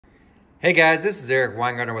Hey guys, this is Eric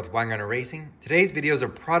Weingartner with Weingartner Racing. Today's video is a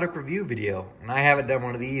product review video, and I haven't done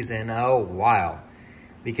one of these in a while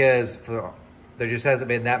because there just hasn't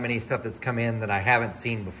been that many stuff that's come in that I haven't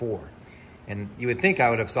seen before. And you would think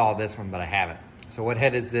I would have saw this one, but I haven't. So what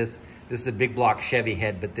head is this? This is a big block Chevy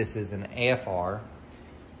head, but this is an AFR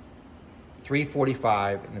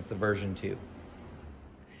 345, and it's the version 2.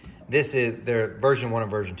 This is their version 1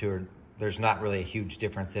 and version 2. There's not really a huge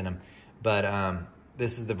difference in them, but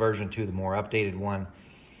this is the version 2, the more updated one.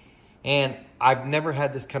 And I've never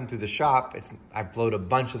had this come through the shop. I've flowed a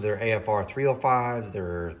bunch of their AFR 305s,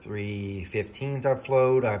 their 315s I've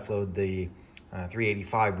flowed. I've flowed the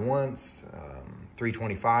 385 once,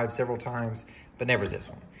 325 several times, but never this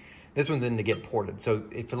one. This one's in to get ported. So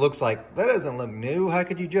if it looks like, that doesn't look new, how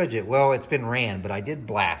could you judge it? Well, it's been ran, but I did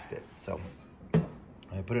blast it. So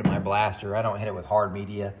I put it in my blaster. I don't hit it with hard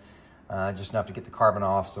media. Just enough to get the carbon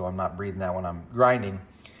off, so I'm not breathing that when I'm grinding.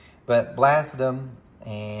 But blasted them,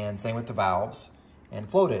 and same with the valves, and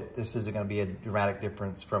flowed it. This isn't going to be a dramatic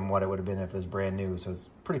difference from what it would have been if it was brand new, so it's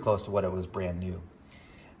pretty close to what it was brand new.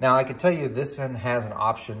 Now, I can tell you this one has an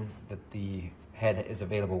option that the head is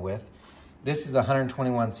available with. This is a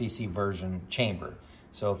 121cc version chamber.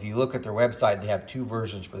 So if you look at their website, they have two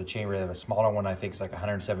versions for the chamber. They have a smaller one, I think it's like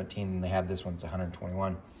 117, and they have this one, it's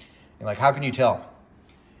 121. And like, how can you tell?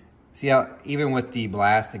 See how, even with the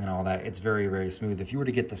blasting and all that, it's very, very smooth. If you were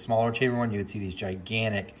to get the smaller chamber one, you would see these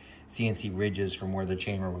gigantic CNC ridges from where the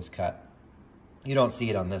chamber was cut. You don't see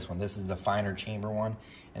it on this one. This is the finer chamber one,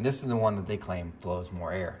 and this is the one that they claim flows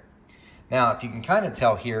more air. Now, if you can kind of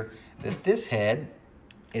tell here that this head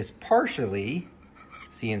is partially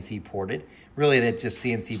CNC ported. Really, that's just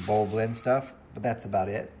CNC bowl blend stuff, but that's about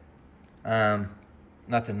it.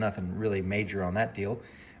 Nothing really major on that deal.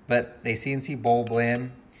 But they CNC bowl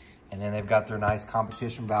blend. And then they've got their nice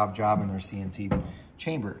competition valve job and their CNC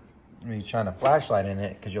chamber. Let me shine a flashlight in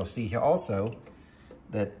it because you'll see here also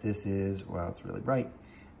that this is, well, it's really bright.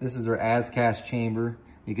 This is their as-cast chamber.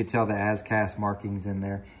 You could tell the as-cast markings in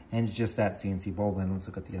there. And it's just that CNC bowl blend. Let's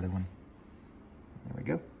look at the other one. There we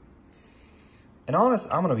go. And I'm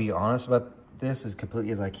going to be honest about this as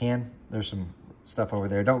completely as I can. There's some stuff over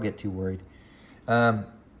there. Don't get too worried.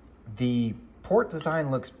 The port design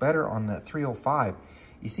looks better on the 305.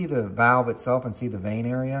 You see the valve itself and see the vein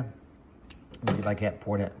area? Let me see if I can't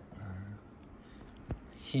port it.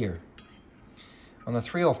 Here. On the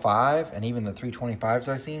 305 and even the 325s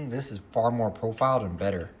I've seen, this is far more profiled and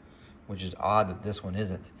better, which is odd that this one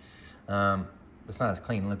isn't. It's not as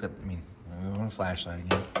clean. Look at, one flashlight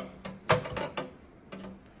again.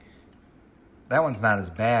 That one's not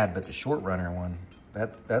as bad, but the short runner one,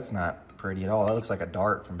 that's not pretty at all. That looks like a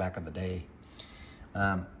dart from back in the day.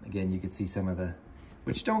 Again, you can see some of the,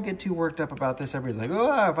 which don't get too worked up about this. Everybody's like,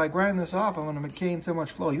 oh, if I grind this off, I'm going to gain so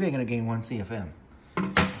much flow. You ain't going to gain 1 CFM.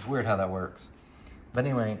 It's weird how that works. But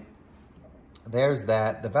anyway, there's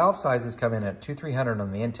that. The valve sizes come in at 2,300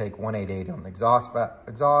 on the intake, 188 on the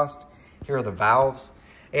exhaust. Here are the valves.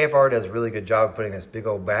 AFR does a really good job of putting this big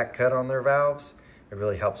old back cut on their valves. It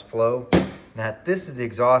really helps flow. Now, this is the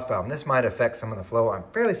exhaust valve, and this might affect some of the flow. I'm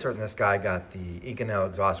fairly certain this guy got the Econel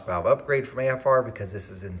exhaust valve upgrade from AFR because this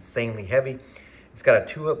is insanely heavy. It's got a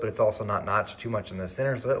tulip, but it's also not notched too much in the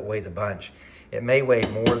center, so it weighs a bunch. It may weigh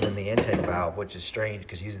more than the intake valve, which is strange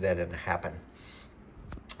because usually that doesn't happen.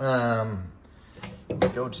 Let me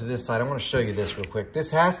go to this side. I want to show you this real quick.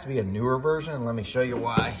 This has to be a newer version, and let me show you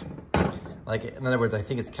why. Like, in other words, I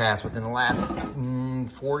think it's cast within the last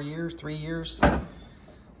 4 years, 3 years.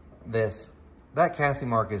 That casting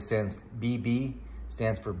mark stands BB,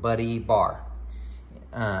 stands for Buddy Bar.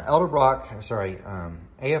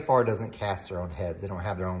 AFR doesn't cast their own heads. They don't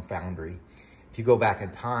have their own foundry. If you go back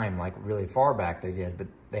in time, like really far back they did, but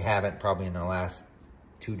they haven't probably in the last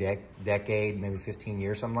decade, maybe 15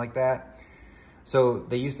 years, something like that. So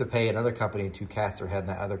they used to pay another company to cast their head, and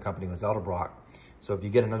that other company was Edelbrock. So if you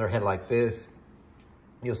get another head like this,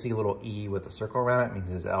 you'll see a little E with a circle around it. It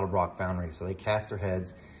means it's Edelbrock foundry. So they cast their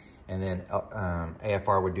heads, and then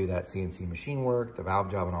AFR would do that CNC machine work, the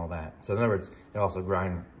valve job, and all that. So in other words, they'd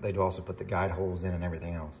also put the guide holes in and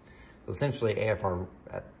everything else. So essentially, Edelbrock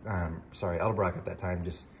at that time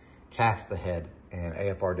just cast the head, and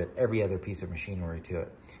AFR did every other piece of machinery to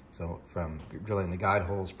it. So from drilling the guide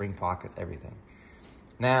holes, spring pockets, everything.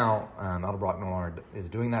 Now, Edelbrock no longer is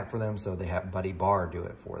doing that for them, so they have Buddy Bar do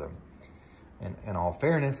it for them. And in all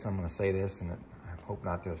fairness, I'm going to say this, and I hope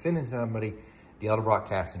not to offend somebody, the Edelbrock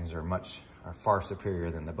castings are far superior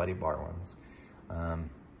than the Buddy Bar ones.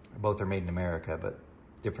 Both are made in America, but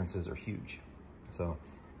differences are huge. So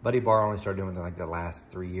Buddy Bar only started doing it like the last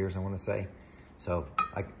 3 years, I want to say. So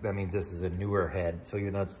that means this is a newer head. So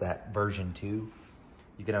even though it's that version 2,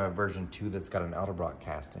 you can have a version 2 that's got an Edelbrock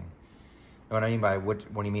casting. And what I mean by, what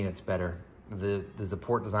do you mean it's better? Is the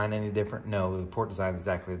port design any different? No, the port design is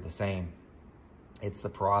exactly the same. It's the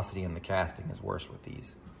porosity in the casting is worse with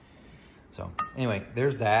these. So anyway,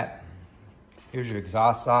 there's that. Here's your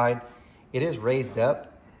exhaust side. It is raised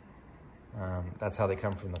up. That's how they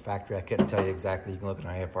come from the factory. I couldn't tell you exactly. You can look at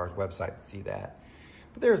AFR's website to see that.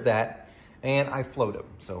 But there's that. And I float them.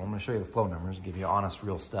 So I'm going to show you the flow numbers, give you honest,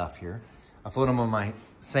 real stuff here. I float them on my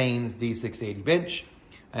Sains D680 bench.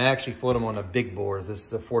 I actually float them on a big bore. This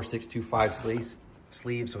is a 4625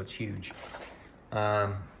 sleeve, so it's huge.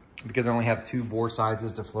 Because I only have 2 bore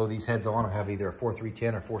sizes to flow these heads on, I have either a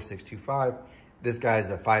 4310 or 4625. This guy's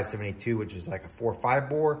a 572, which is like a 4.5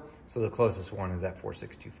 bore. So the closest one is that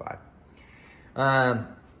 4625.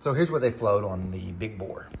 So here's what they float on the big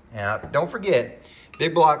bore. Now, don't forget,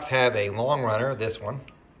 big blocks have a long runner, this one,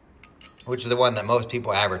 which is the one that most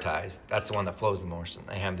people advertise. That's the one that flows the most. And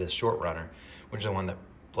they have this short runner, which is the one that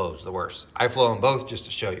flows the worst. I flow them both just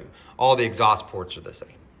to show you. All the exhaust ports are the same.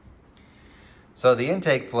 So the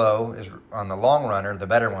intake flow is on the long runner, the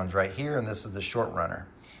better one's right here, and this is the short runner.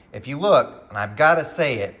 If you look, and I've got to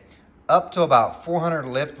say it, up to about 400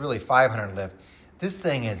 lift, really 500 lift, this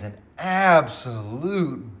thing is an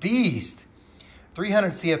absolute beast.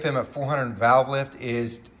 300 CFM at 400 valve lift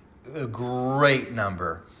is a great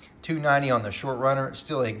number. 290 on the short runner,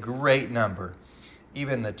 still a great number.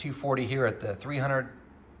 Even the 240 here at the 300,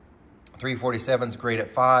 347 is great at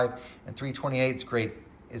 5, and 328 is great,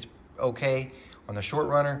 is okay on the short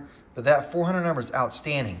runner, but that 400 number is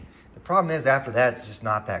outstanding. The problem is after that, it's just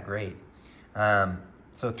not that great.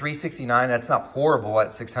 So 369, that's not horrible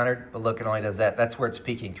at 600, but look, it only does that. That's where it's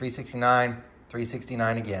peaking, 369,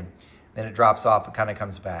 369 again. Then it drops off, it kind of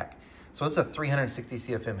comes back. So it's a 360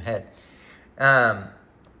 CFM head.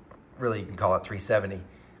 Really, you can call it 370.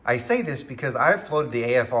 I say this because I've floated the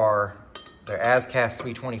AFR, their ASCAS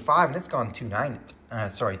 325, and it's gone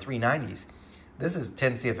 390s. This is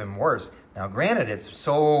 10 CFM worse. Now, granted, it's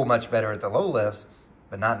so much better at the low lifts,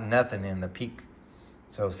 but nothing in the peak.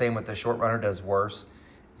 So same with the short runner, does worse.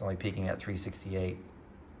 It's only peaking at 368.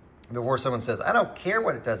 Before someone says, I don't care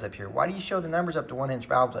what it does up here. Why do you show the numbers up to 1-inch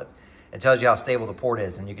valve lift? It tells you how stable the port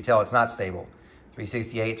is, and you can tell it's not stable.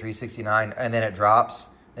 368, 369, and then it drops,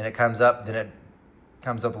 then it comes up, then it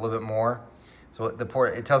comes up a little bit more. So the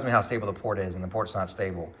port, it tells me how stable the port is, and the port's not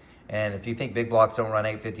stable. And if you think big blocks don't run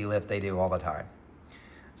 850 lift, they do all the time.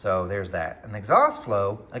 So there's that. And the exhaust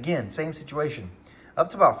flow, again, same situation. Up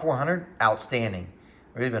to about 400, outstanding.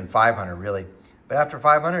 Or even 500, really. But after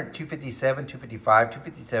 500, 257, 255,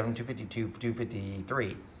 257, 252,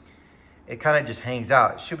 253. It kind of just hangs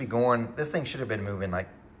out. It should be going, this thing should have been moving like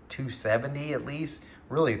 270 at least,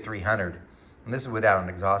 really 300. And this is without an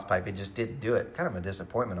exhaust pipe. It just didn't do it. Kind of a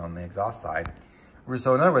disappointment on the exhaust side.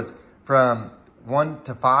 So in other words, from 1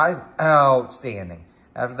 to 5, outstanding.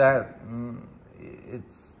 After that,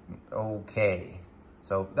 it's okay.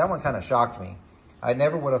 So that one kind of shocked me. I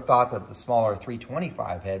never would have thought that the smaller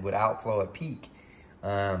 325 head would outflow at peak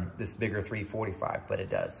this bigger 345, but it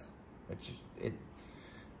does.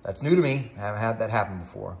 That's new to me. I haven't had that happen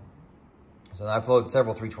before. So I've flowed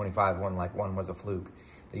several 325. One was a fluke.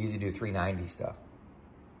 They usually do 390 stuff.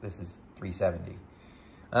 This is 370.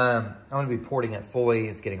 I'm going to be porting it fully.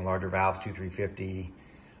 It's getting larger valves, 350,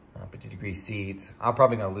 50-degree seats. I'm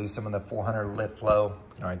probably going to lose some of the 400 lift flow.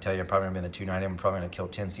 I tell you, I'm probably going to be in the 290. I'm probably going to kill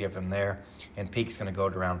 10 CFM there. And peak's going to go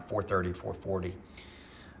to around 430, 440.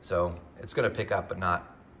 So it's going to pick up, but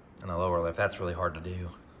not in the lower lift. That's really hard to do.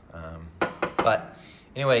 But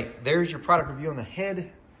anyway, there's your product review on the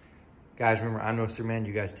head. Guys, remember, I'm no Superman.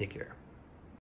 You guys take care.